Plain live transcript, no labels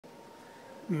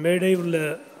மேடை உள்ள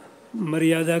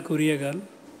மரியாதைக்குரியகள்,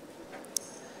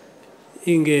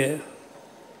 இங்கே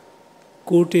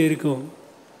கூட்டியிருக்கும்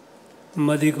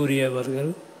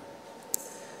மதிக்குரியவர்கள்,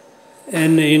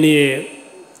 என் இனிய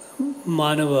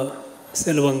மாணவ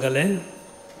செல்வங்களே,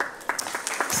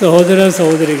 சகோதர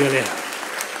சகோதரிகளே,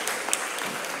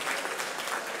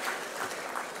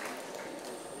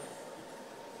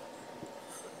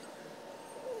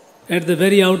 at the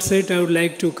very outset, I would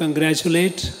like to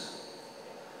congratulate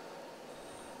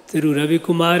Thiru Ravi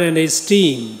Kumar and his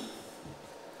team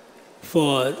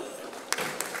for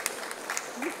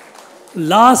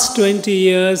last 20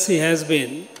 years he has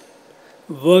been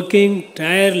working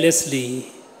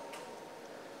tirelessly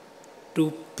to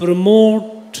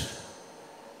promote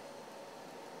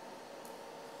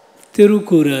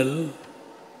Tirukural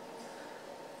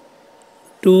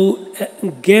to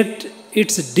get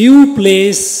its due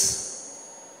place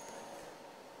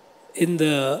in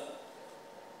the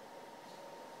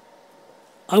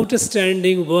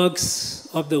outstanding works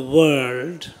of the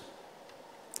world,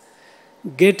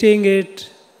 getting it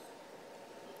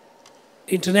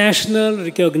international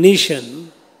recognition,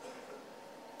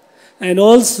 and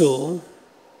also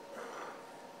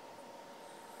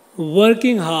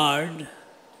working hard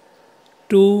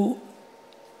to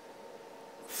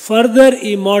further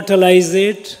immortalize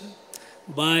it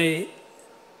by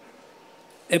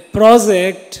a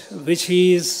project which he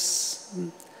is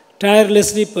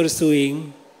tirelessly pursuing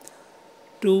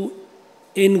to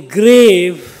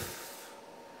engrave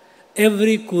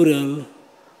every kural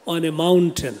on a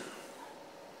mountain.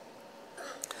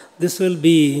 This will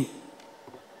be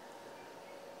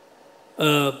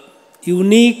a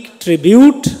unique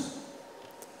tribute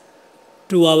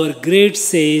to our great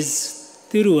sage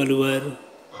Thiruvalluvar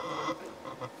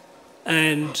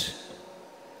and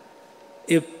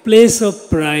a place of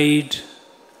pride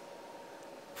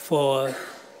for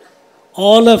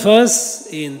all of us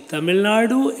in Tamil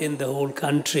Nadu, in the whole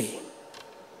country.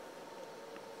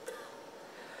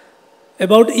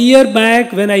 About a year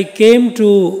back, when I came to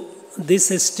this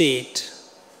estate,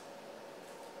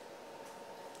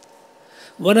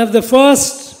 one of the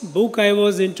first book I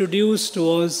was introduced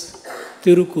was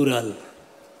Tirukural.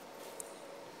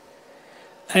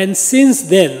 And since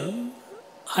then,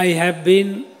 I have been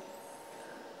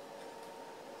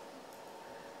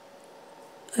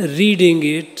reading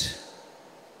it,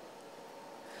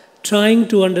 trying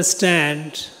to understand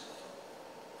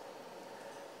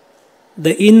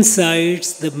the insights,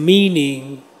 the meaning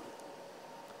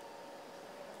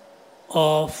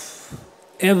of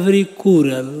every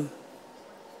kural.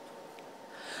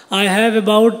 I have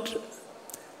about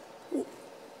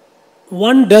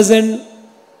 12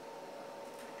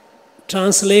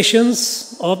 translations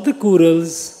of the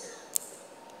kurals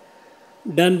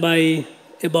done by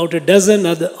about 12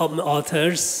 other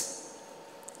authors,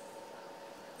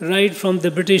 right from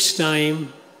the British time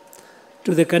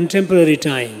to the contemporary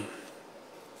time.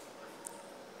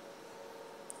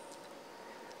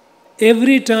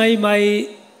 Every time I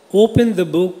open the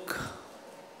book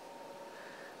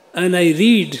and I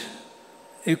read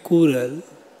a kural,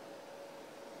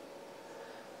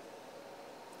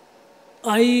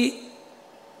 I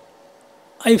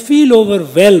feel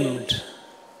overwhelmed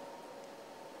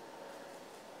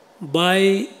by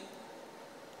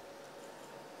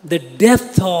the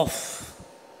depth of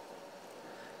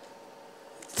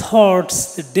thoughts,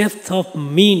 the depth of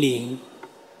meaning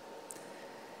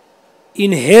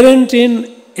inherent in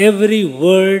every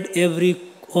word,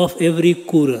 of every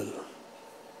kural.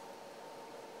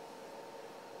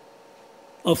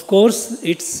 Of course,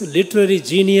 its literary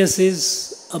genius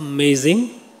is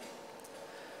amazing,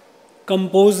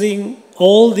 composing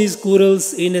all these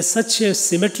kurals in such a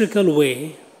symmetrical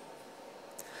way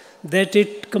that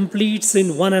it completes in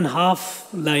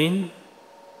 1.5 line.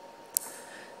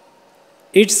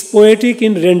 It's poetic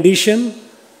in rendition.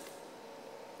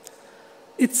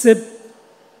 It's a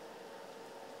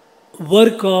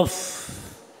work of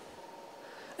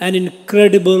an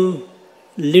incredible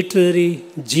literary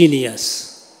genius.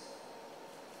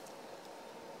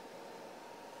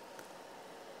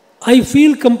 I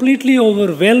feel completely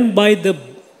overwhelmed by the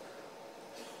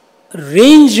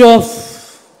range of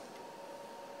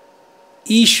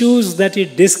issues that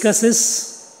it discusses,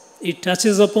 it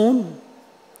touches upon,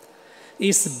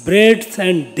 its breadth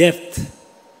and depth.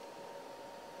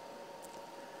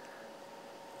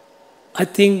 I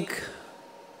think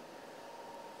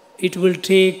it will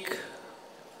take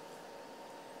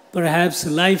perhaps a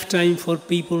lifetime for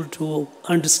people to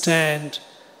understand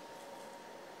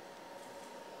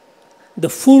the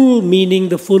full meaning,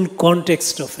 the full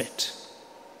context of it.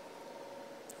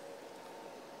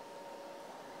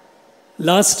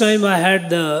 Last time I had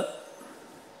the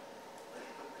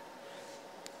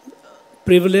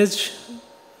privilege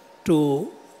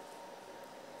to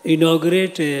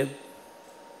inaugurate a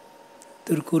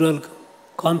Tirukural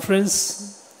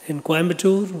conference in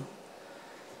Coimbatore.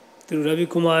 Ravi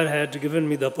had given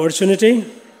me the opportunity.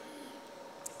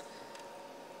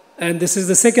 And this is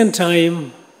the second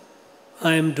time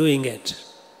I am doing it.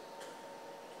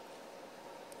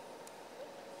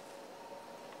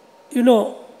 You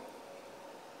know,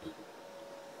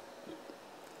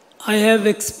 I have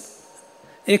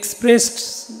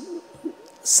expressed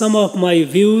some of my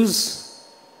views.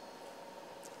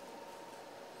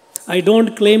 I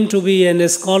don't claim to be a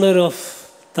scholar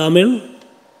of Tamil,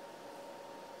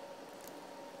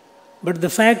 but the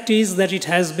fact is that it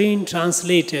has been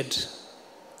translated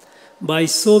by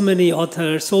so many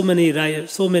authors, so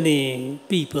many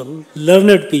people,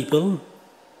 learned people.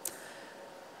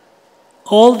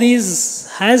 All these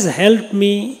has helped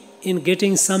me in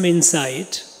getting some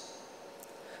insight.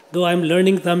 Though I'm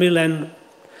learning Tamil and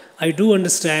I do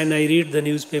understand, I read the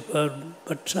newspaper,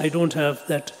 but I don't have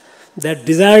that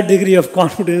desired degree of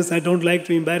confidence. I don't like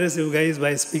to embarrass you guys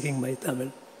by speaking my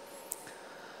Tamil.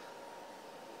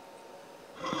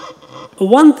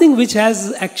 One thing which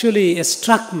has actually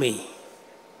struck me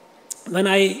when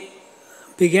I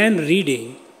began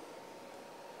reading,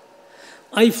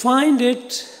 I find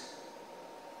it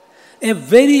a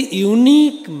very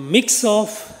unique mix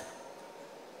of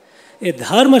a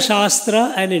Dharma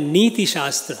Shastra and a Niti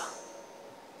Shastra.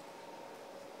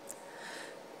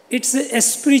 It's a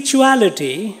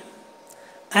spirituality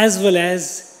as well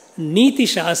as Niti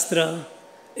Shastra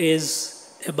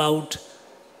is about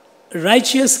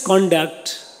righteous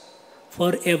conduct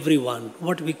for everyone,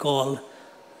 what we call,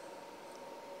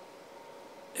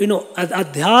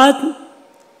 Adhyatma,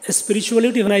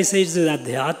 spirituality, when I say it's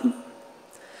Adhyatma,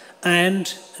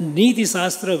 and Niti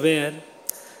Shastra, where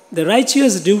the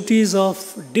righteous duties of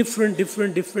different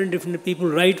people,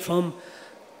 right from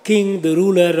king, the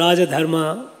ruler, Raja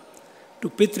Dharma, to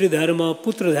Pitri Dharma,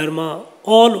 Putra Dharma,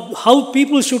 all how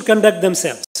people should conduct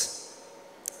themselves.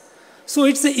 So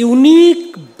it's a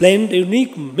unique blend, a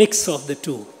unique mix of the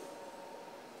two.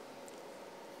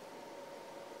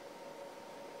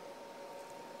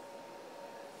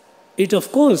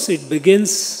 Of course, it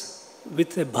begins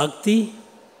with a bhakti,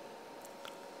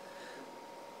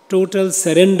 total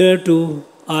surrender to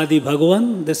Adi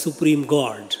Bhagavan, the Supreme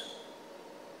God.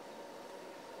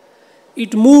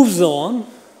 It moves on.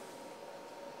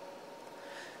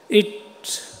 It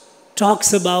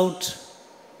talks about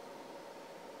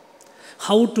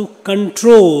how to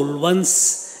control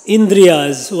one's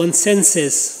indriyas, one's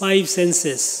senses, 5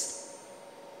 senses.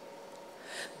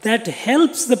 That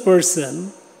helps the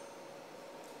person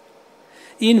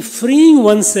in freeing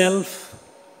oneself,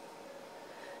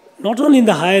 not only in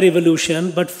the higher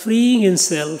evolution, but freeing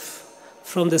himself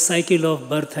from the cycle of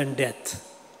birth and death.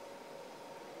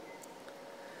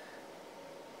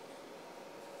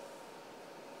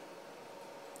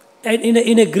 And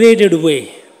in a graded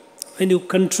way. When you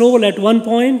control at one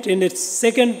point, in its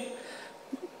second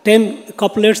 10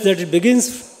 couplets that it begins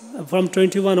from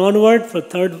 21 onward for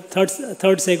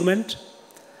third segment,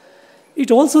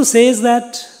 it also says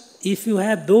that if you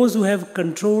have those who have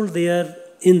controlled their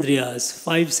indriyas,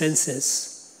 5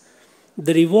 senses,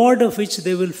 the reward of which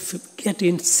they will get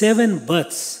in 7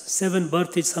 births. 7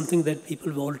 births is something that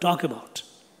people will all talk about.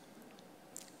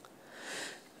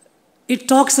 It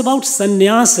talks about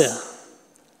sannyasa,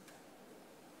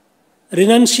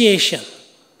 renunciation.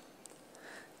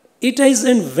 It is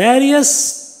in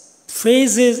various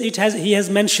phases, he has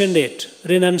mentioned it,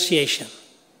 renunciation.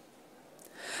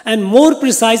 And more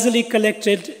precisely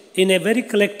collected in a very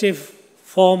collective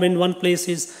form in one place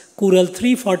is Kural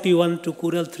 341 to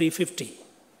Kural 350,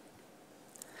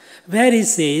 where he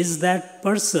says that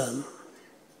person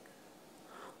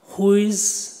who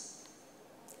is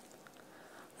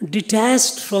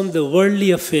detached from the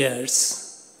worldly affairs,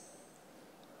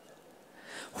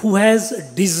 who has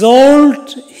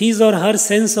dissolved his or her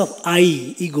sense of I,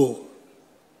 ego,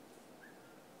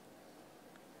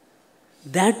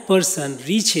 that person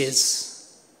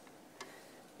reaches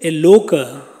a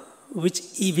loka which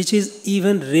is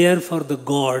even rare for the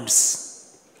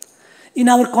gods. In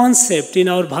our concept, in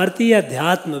our Bharatiya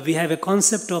Adhyatma, we have a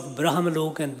concept of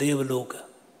Brahmalok and Devaloka.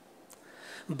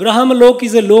 Brahmalok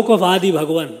is a lok of Adi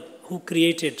Bhagavan, who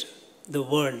created the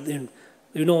world. And,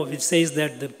 it says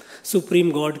that the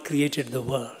Supreme God created the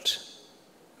world.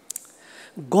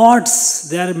 Gods,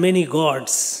 there are many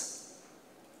gods.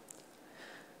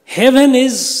 Heaven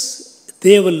is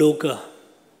Devaloka.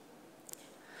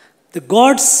 The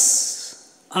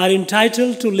gods are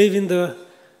entitled to live in the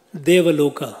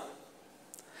Devaloka.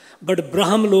 But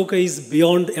Brahmaloka is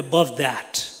beyond, above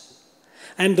that.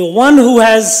 And the one who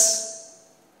has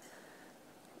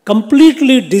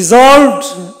completely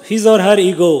dissolved his or her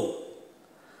ego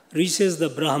reaches the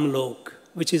Brahmaloka,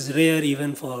 which is rare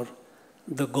even for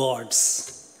the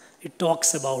gods. It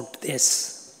talks about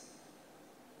this.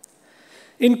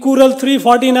 In Kural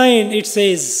 349, it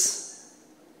says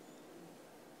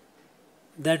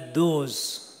that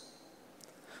those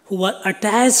who are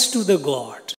attached to the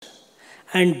God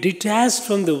and detached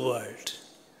from the world,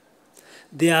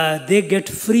 they get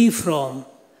free from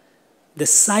the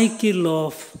cycle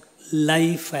of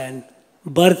life and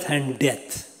birth and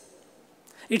death.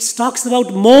 It talks about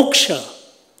moksha.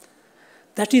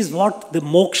 That is what the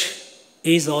moksha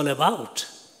is all about.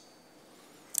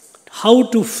 How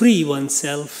to free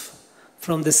oneself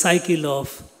from the cycle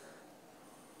of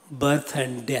birth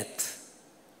and death.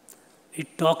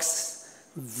 It talks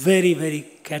very, very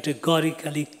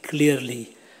categorically,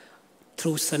 clearly,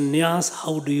 through sannyas,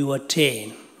 how do you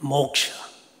attain moksha?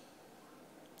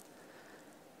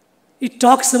 It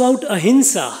talks about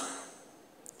ahimsa,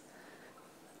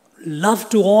 love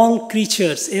to all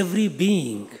creatures, every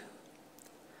being.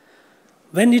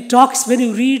 When you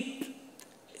read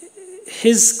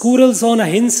his Kurals on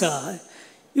ahimsa,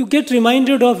 you get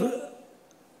reminded of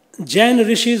Jain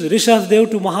rishis,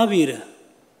 Rishabdev to Mahavira.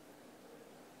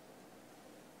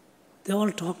 They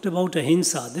all talked about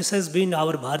ahimsa. This has been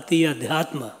our Bharatiya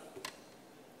Adhyatma.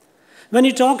 When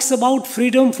he talks about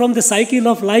freedom from the cycle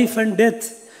of life and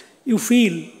death, you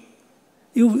feel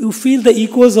the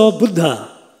echoes of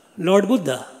Buddha, Lord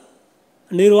Buddha,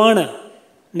 Nirvana.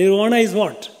 Nirvana is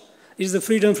what? It is the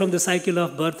freedom from the cycle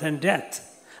of birth and death.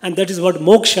 And that is what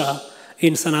moksha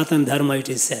in Sanatana Dharma it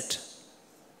is said.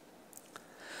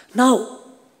 Now,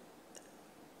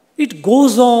 it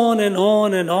goes on and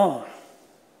on and on.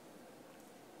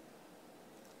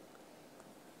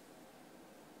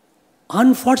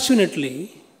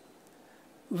 Unfortunately,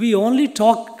 we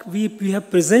have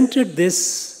presented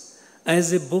this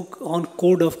as a book on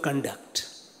code of conduct.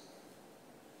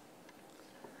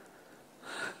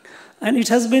 And it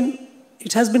has been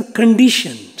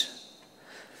conditioned.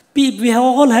 We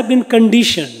all have been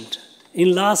conditioned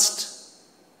in last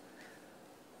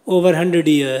over 100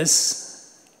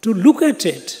 years to look at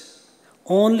it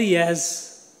only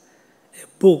as a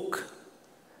book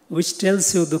which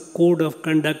tells you the code of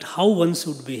conduct, how one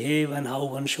should behave and how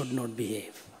one should not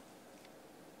behave.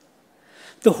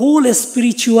 The whole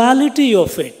spirituality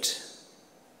of it,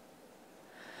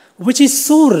 which is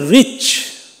so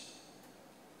rich,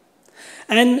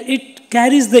 and it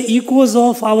carries the echoes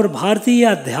of our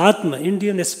Bharatiya Adhyatma,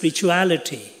 Indian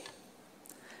spirituality,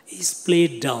 is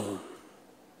played down.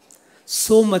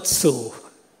 So much so,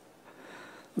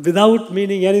 without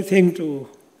meaning anything to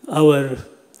our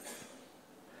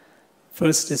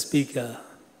first speaker,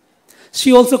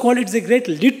 she also called it a great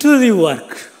literary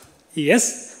work.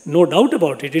 Yes, no doubt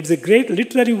about it. It's a great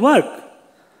literary work.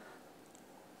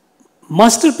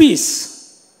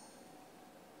 Masterpiece.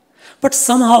 But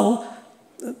somehow,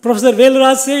 Professor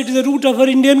Velraj said it is the root of our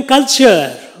Indian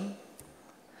culture.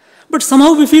 But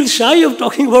somehow we feel shy of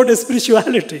talking about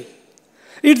spirituality.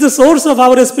 It's the source of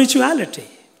our spirituality.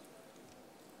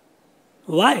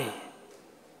 Why?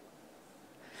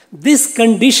 This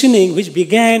conditioning which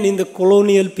began in the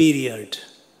colonial period,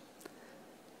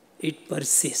 it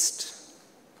persists.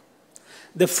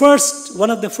 One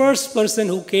of the first person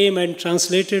who came and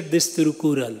translated this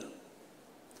Tirukural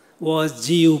was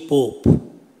G.U. Pope.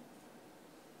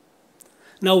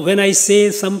 Now when I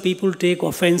say, some people take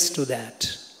offense to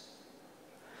that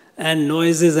and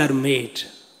noises are made.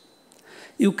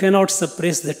 You cannot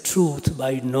suppress the truth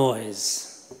by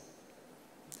noise.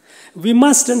 We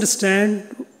must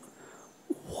understand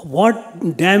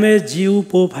what damage G.U.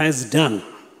 Pope has done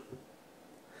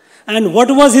and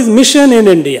what was his mission in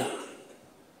India.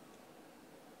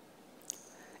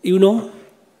 You know,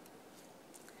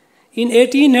 in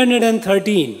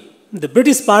 1813, the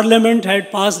British Parliament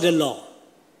had passed a law.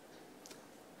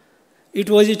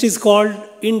 It is called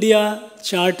India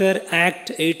Charter Act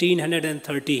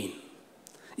 1813.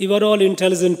 You are all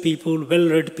intelligent people,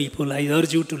 well-read people. I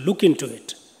urge you to look into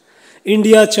it.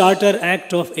 India Charter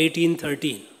Act of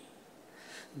 1813.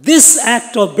 This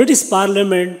act of British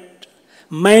Parliament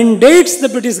mandates the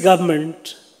British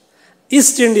government,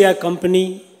 East India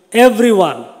Company,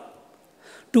 everyone,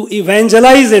 to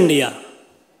evangelize India.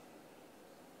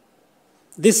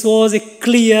 This was a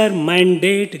clear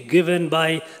mandate given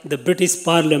by the British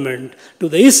Parliament to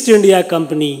the East India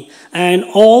Company and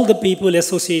all the people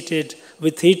associated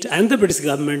with it and the British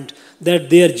government, that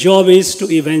their job is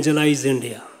to evangelize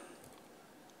India.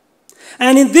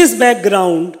 And in this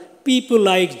background, people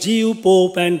like G.U.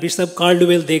 Pope and Bishop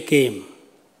Caldwell, they came.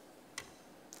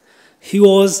 He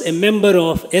was a member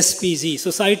of SPG,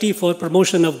 Society for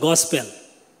Promotion of Gospel.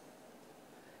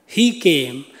 He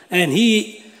came and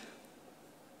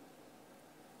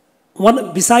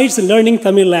besides learning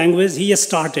Tamil language, he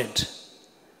started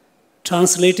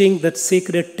translating that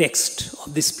sacred text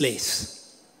of this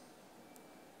place.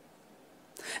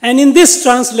 And in this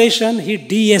translation, he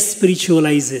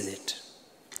de-spiritualizes it.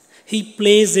 He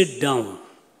plays it down.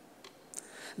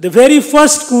 The very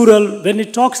first choral, when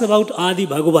it talks about Adi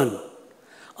Bhagavan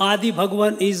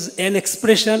is an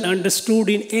expression understood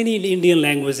in any Indian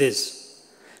languages.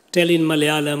 Tell in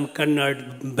Malayalam,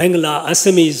 Kannada, Bangla,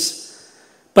 Assamese,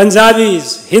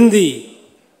 Punjabis, Hindi.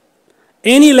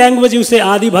 Any language you say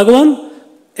Adi Bhagavan,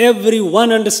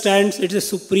 everyone understands it is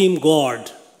a supreme God.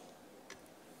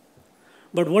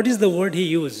 But what is the word he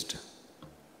used?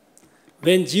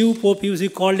 When G.U. Pope used, he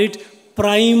called it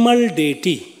primal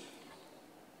deity.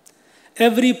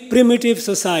 Every primitive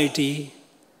society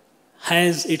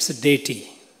has its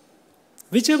deity.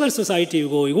 Whichever society you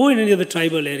go in any of the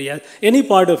tribal area, any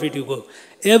part of it you go,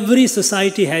 every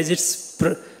society has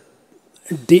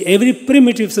every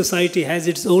primitive society has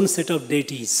its own set of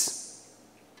deities.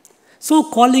 So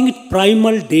calling it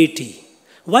primal deity.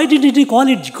 Why didn't he call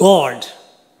it God?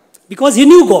 Because he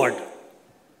knew God.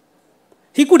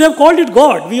 He could have called it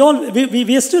God.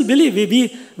 We still believe,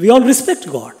 we all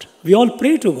respect God. We all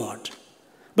pray to God.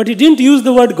 But he didn't use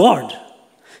the word God.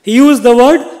 He used the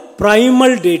word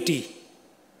primal deity.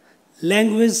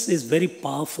 Language is very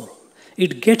powerful.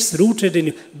 It gets rooted in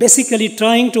you. Basically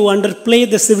trying to underplay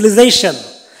the civilization.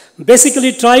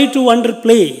 Basically try to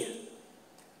underplay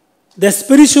the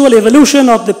spiritual evolution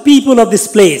of the people of this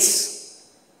place.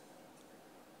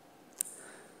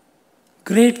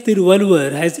 Great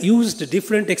Tiruvalluvar has used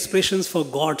different expressions for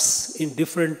gods in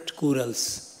different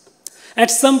chorals. At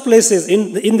some places,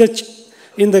 in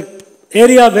the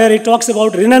area where he talks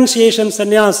about renunciation,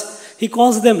 sannyas, he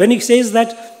calls them, when he says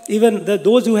that even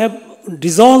those who have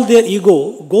dissolved their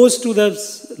ego goes to the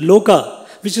loka,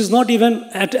 which is not even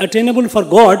attainable for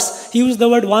gods, he used the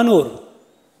word vanor.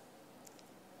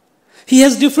 He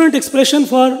has different expression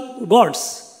for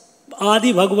gods.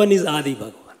 Adi Bhagavan is Adi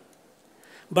Bhagavan.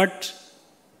 But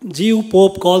G.U.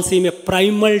 Pope calls him a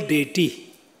primal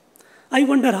deity. I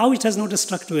wonder how it has not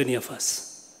struck to any of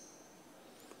us.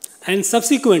 And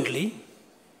subsequently,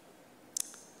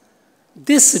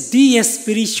 this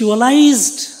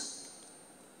de-spiritualized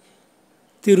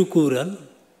Tirukural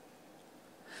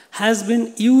has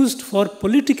been used for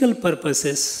political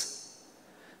purposes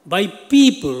by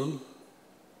people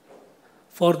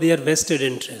for their vested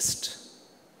interest.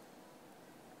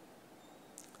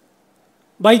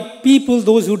 By people,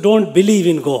 those who don't believe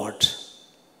in God.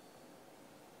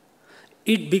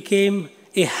 It became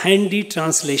a handy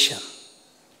translation.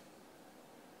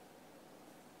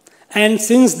 And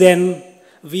since then,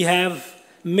 we have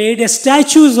made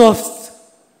statues of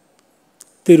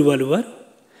Tiruvalluvar.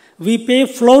 We pay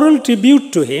floral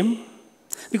tribute to him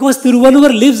because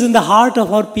Tiruvalluvar lives in the heart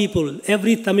of our people.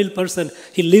 Every Tamil person,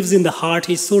 he lives in the heart.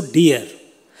 He's so dear.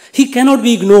 He cannot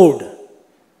be ignored.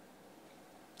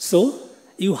 So,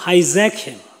 you hijack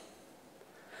him.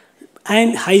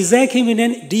 And hijack him in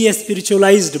a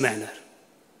de-spiritualized manner,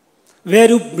 where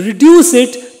you reduce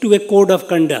it to a code of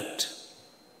conduct.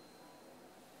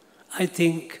 I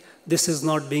think this is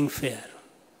not being fair.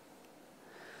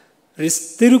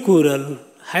 Tirukural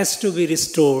has to be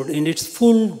restored in its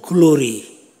full glory.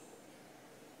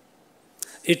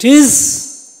 It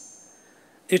is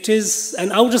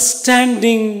an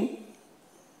outstanding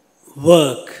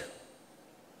work,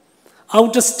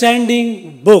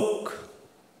 outstanding book.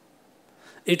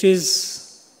 It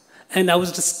is an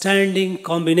outstanding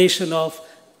combination of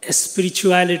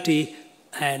spirituality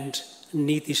and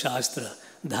Niti Shastra,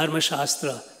 Dharma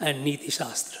Shastra and Niti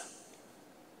Shastra.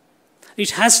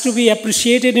 It has to be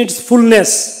appreciated in its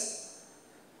fullness.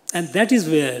 And that is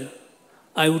where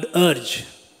I would urge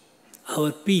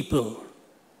our people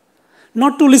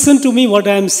not to listen to me what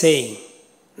I am saying,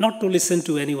 not to listen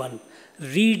to anyone.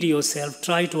 Read yourself,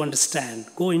 try to understand,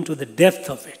 go into the depth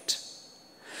of it.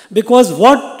 Because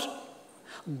what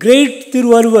great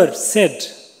Tiruvalluvar said,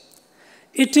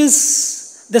 it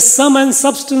is the sum and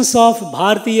substance of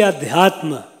Bharatiya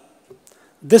Adhyatma.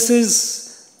 This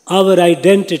is our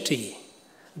identity.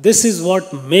 This is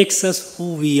what makes us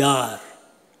who we are.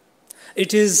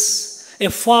 It is a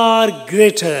far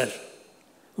greater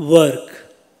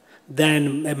work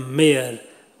than a mere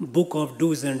book of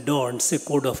do's and don'ts, a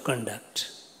code of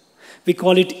conduct. We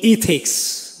call it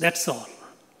ethics, that's all.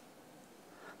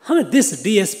 This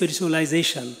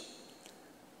de-spiritualization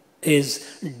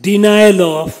is denial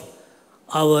of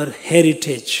our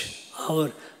heritage,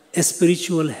 our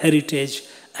spiritual heritage,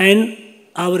 and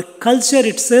our culture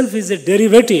itself is a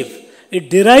derivative. It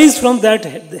derives from that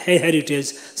heritage,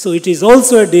 so it is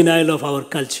also a denial of our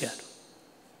culture.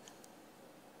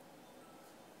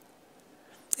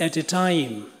 At a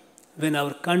time when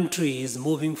our country is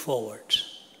moving forward,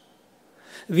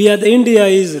 India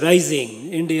is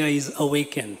rising, India is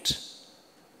awakened.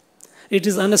 It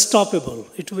is unstoppable,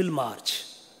 it will march.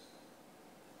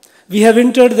 We have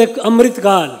entered the Amrit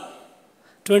Kal,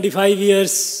 25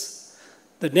 years,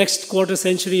 the next quarter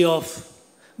century of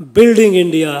building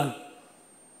India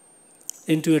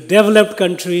into a developed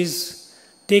countries,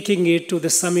 taking it to the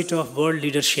summit of world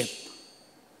leadership.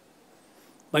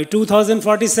 By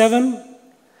 2047,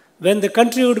 when the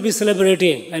country would be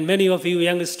celebrating, and many of you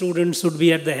young students would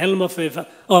be at the helm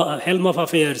of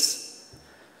affairs,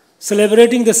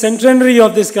 celebrating the centenary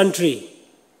of this country,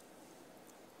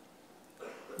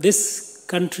 this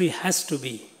country has to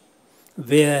be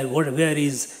where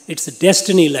its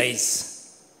destiny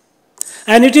lies.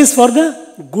 And it is for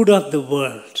the good of the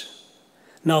world.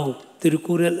 Now, the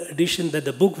Tirukural edition, that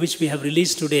the book which we have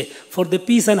released today, for the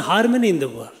peace and harmony in the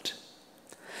world.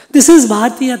 This is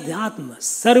Bharatiya Dhyatma.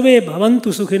 Sarve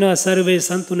bhavantu sukhina, sarve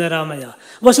santu niramaya.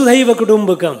 Vasudhaiva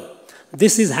kutumbakam.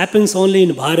 This happens only in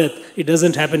Bharat. It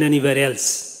doesn't happen anywhere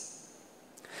else.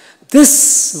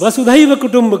 This Vasudhaiva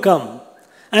kutumbakam.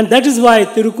 And that is why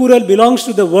Tirukural belongs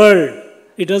to the world.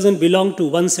 It doesn't belong to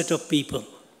one set of people.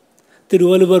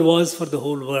 Tiruvalluvar was for the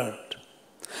whole world.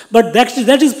 But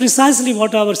that is precisely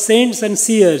what our saints and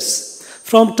seers,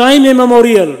 from time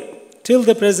immemorial till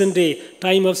the present day,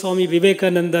 time of Swami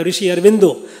Vivekananda, Rishi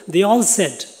Aurobindo, they all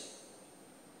said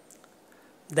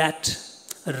that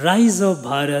rise of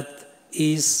Bharat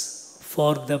is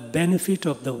for the benefit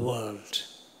of the world.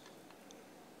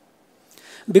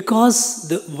 Because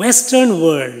the Western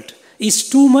world is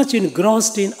too much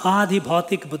engrossed in Adi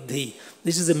Bhautik Buddhi.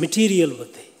 This is a material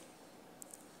Buddhi.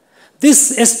 This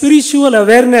spiritual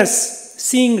awareness,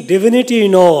 seeing divinity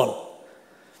in all,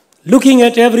 looking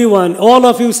at everyone, all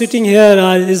of you sitting here,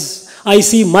 I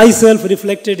see myself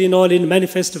reflected in all, in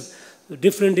manifest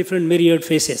different myriad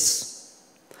faces.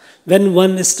 When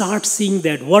one starts seeing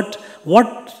that, what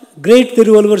great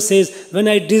Tiruvalluvar says, when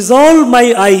I dissolve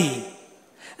my I,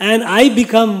 and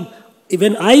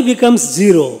when I becomes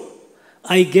zero,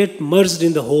 I get merged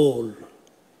in the whole.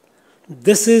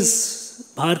 This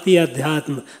is Bharatiya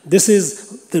Adhyatma. This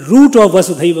is the root of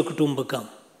Vasudhaiva Kutumbakam.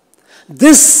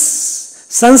 This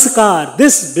sanskar,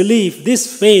 this belief,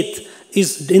 this faith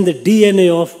is in the DNA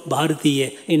of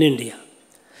Bharatiya in India.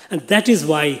 And that is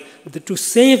why to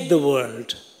save the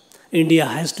world, India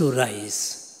has to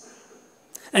rise.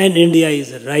 And India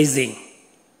is rising.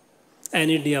 And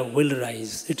India will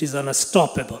rise. It is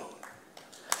unstoppable.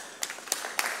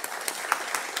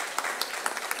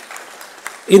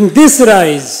 In this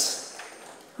rise,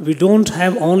 we don't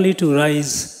have only to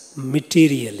rise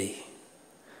materially.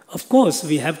 Of course,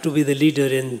 we have to be the leader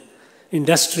in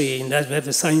industry, we have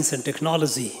the science and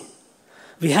technology.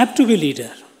 We have to be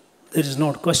leader. There is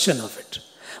no question of it.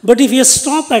 But if you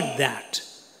stop at that,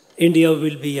 India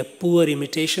will be a poor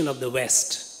imitation of the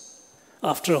West.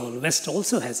 After all, West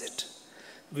also has it.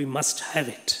 We must have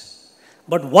it.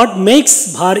 But what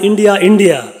makes India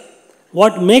India,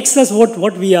 what makes us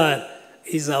what we are,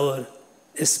 is our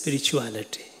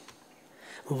spirituality.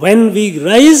 When we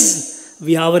rise,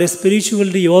 our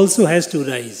spirituality also has to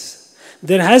rise.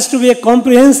 There has to be a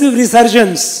comprehensive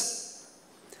resurgence.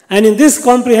 And in this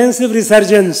comprehensive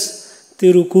resurgence,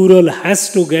 Tirukural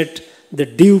has to get the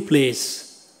due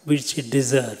place which it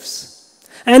deserves.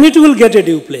 And it will get a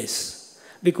due place.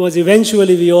 Because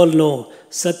eventually we all know,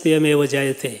 Satyameva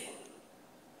Jayate.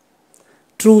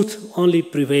 Truth only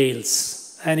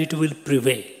prevails, and it will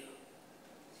prevail.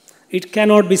 It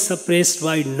cannot be suppressed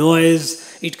by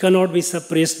noise. It cannot be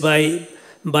suppressed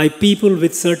by people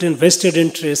with certain vested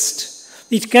interest.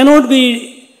 It cannot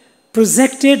be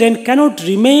projected and cannot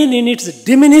remain in its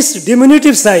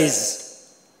diminutive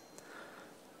size.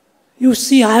 You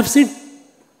see, I have seen,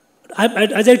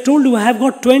 as I told you, I have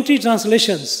got 20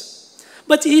 translations.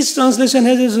 But each translation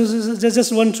has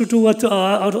just 1 to 2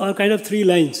 or kind of 3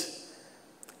 lines.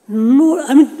 No,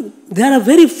 I mean, there are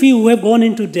very few who have gone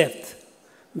into depth.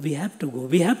 We have to go.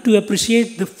 We have to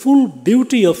appreciate the full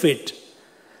beauty of it.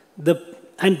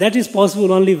 And that is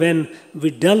possible only when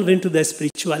we delve into the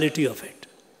spirituality of it.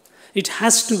 It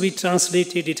has to be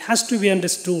translated. It has to be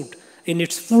understood in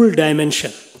its full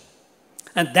dimension.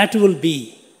 And that will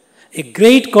be a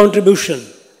great contribution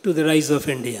to the rise of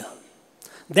India.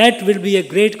 That will be a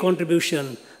great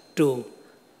contribution to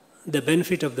the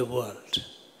benefit of the world.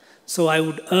 So I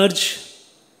would urge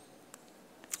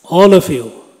all of you,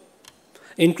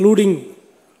 including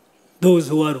those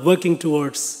who are working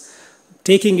towards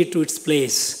taking it to its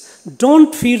place,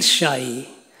 don't feel shy.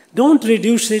 Don't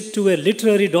reduce it to a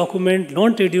literary document.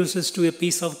 Don't reduce it to a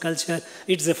piece of culture.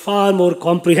 It's a far more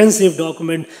comprehensive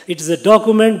document. It is a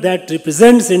document that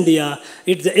represents India.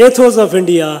 It's the ethos of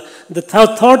India, the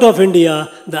thought of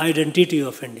India, the identity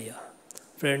of India.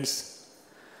 Friends,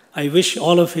 I wish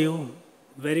all of you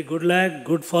very good luck,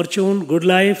 good fortune, good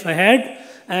life ahead.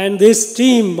 And this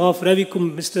team of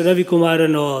Mr. Ravi Kumar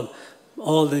and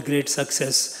all the great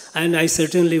success. And I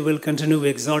certainly will continue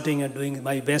exhorting and doing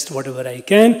my best, whatever I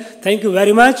can. Thank you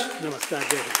very much.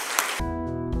 Namaskar.